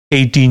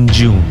18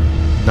 June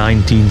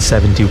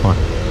 1971.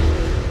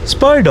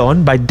 Spurred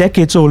on by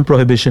decades-old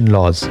prohibition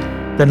laws,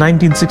 the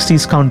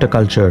 1960s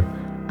counterculture,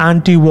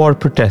 anti-war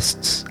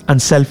protests,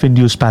 and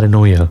self-induced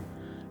paranoia,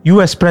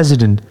 US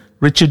President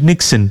Richard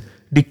Nixon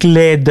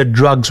declared that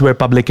drugs were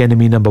public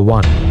enemy number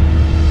one.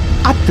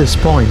 At this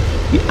point,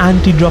 the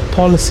anti-drug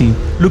policy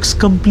looks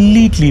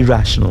completely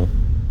rational.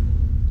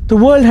 The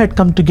world had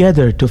come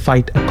together to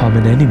fight a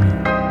common enemy.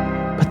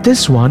 But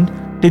this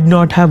one did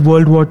not have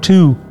World War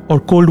II or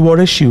Cold War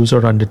issues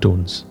or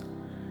undertones.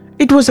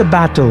 It was a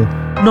battle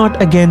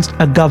not against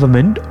a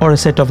government or a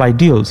set of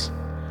ideals.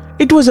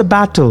 It was a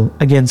battle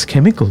against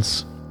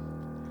chemicals.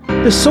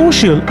 The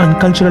social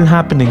and cultural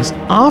happenings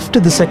after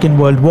the Second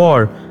World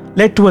War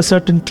led to a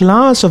certain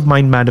class of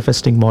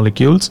mind-manifesting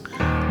molecules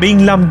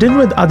being lumped in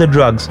with other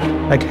drugs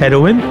like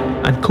heroin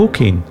and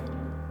cocaine.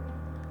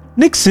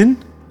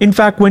 Nixon, in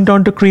fact, went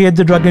on to create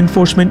the Drug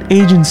Enforcement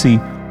Agency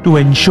to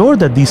ensure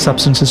that these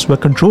substances were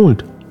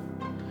controlled.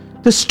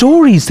 The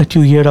stories that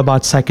you hear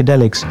about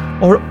psychedelics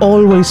are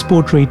always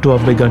portrayed to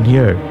have begun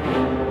here.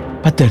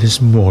 But there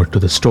is more to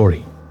the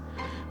story.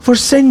 For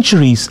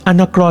centuries and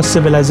across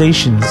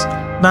civilizations,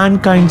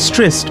 mankind's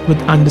tryst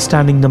with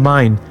understanding the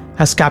mind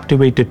has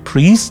captivated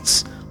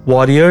priests,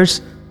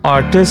 warriors,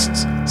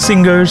 artists,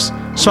 singers,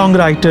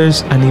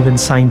 songwriters, and even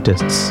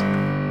scientists.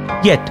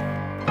 Yet,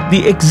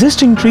 the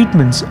existing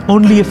treatments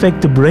only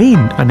affect the brain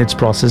and its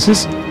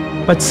processes,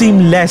 but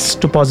seem less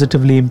to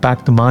positively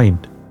impact the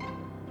mind.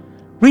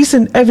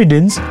 Recent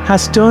evidence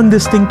has turned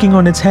this thinking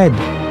on its head.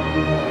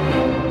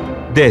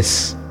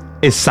 This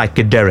is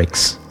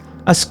Psychedelics,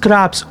 a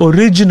Scraps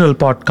original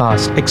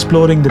podcast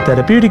exploring the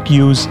therapeutic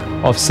use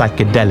of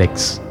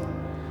psychedelics.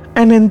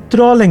 An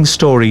enthralling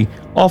story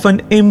of an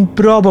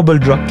improbable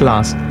drug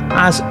class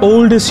as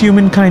old as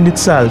humankind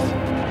itself,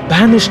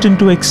 banished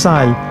into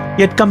exile,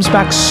 yet comes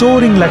back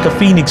soaring like a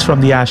phoenix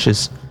from the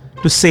ashes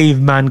to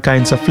save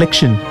mankind's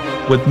affliction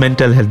with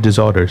mental health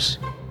disorders.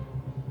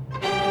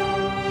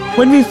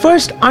 When we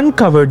first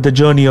uncovered the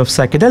journey of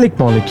psychedelic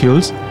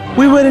molecules,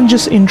 we weren't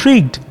just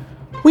intrigued.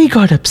 We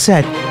got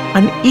upset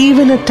and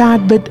even a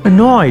tad bit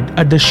annoyed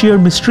at the sheer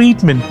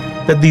mistreatment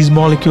that these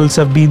molecules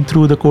have been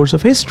through the course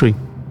of history.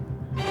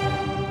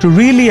 To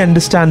really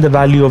understand the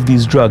value of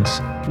these drugs,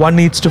 one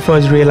needs to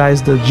first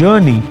realize the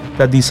journey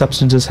that these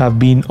substances have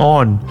been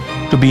on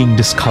to being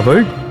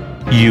discovered,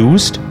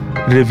 used,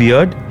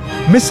 revered,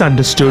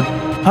 misunderstood,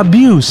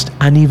 abused,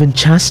 and even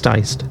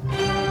chastised.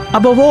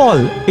 Above all,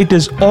 it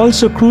is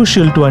also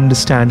crucial to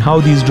understand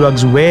how these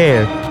drugs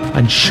were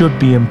and should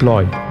be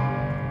employed.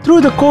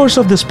 Through the course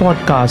of this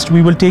podcast,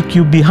 we will take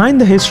you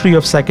behind the history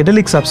of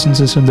psychedelic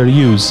substances and their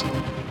use,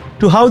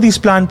 to how these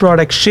plant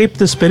products shaped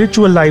the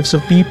spiritual lives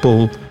of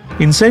people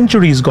in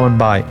centuries gone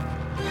by,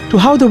 to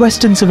how the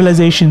Western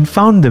civilization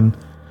found them,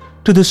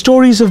 to the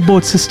stories of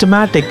both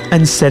systematic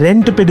and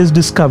serendipitous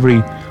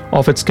discovery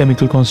of its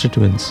chemical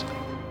constituents.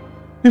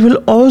 We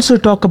will also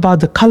talk about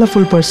the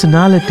colorful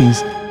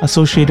personalities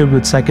associated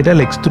with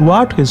psychedelics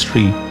throughout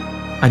history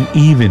and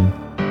even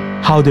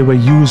how they were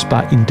used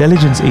by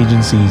intelligence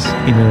agencies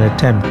in an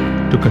attempt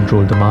to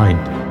control the mind.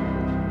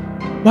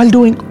 While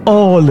doing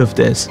all of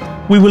this,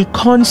 we will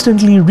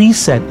constantly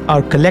reset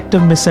our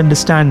collective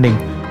misunderstanding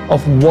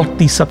of what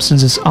these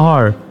substances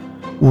are,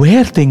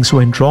 where things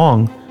went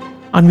wrong,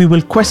 and we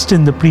will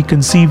question the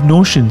preconceived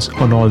notions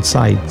on all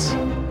sides.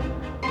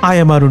 I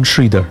am Arun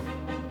Sridhar.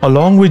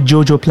 Along with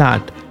Jojo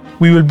Platt,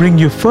 we will bring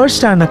you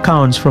first-hand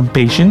accounts from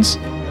patients,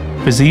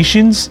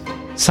 physicians,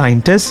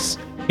 scientists,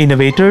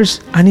 innovators,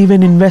 and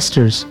even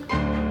investors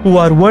who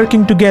are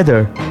working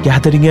together,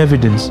 gathering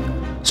evidence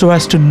so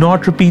as to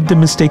not repeat the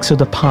mistakes of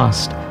the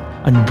past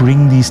and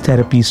bring these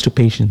therapies to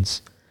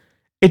patients.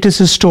 It is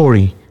a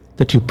story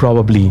that you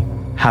probably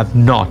have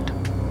not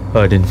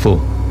heard in full.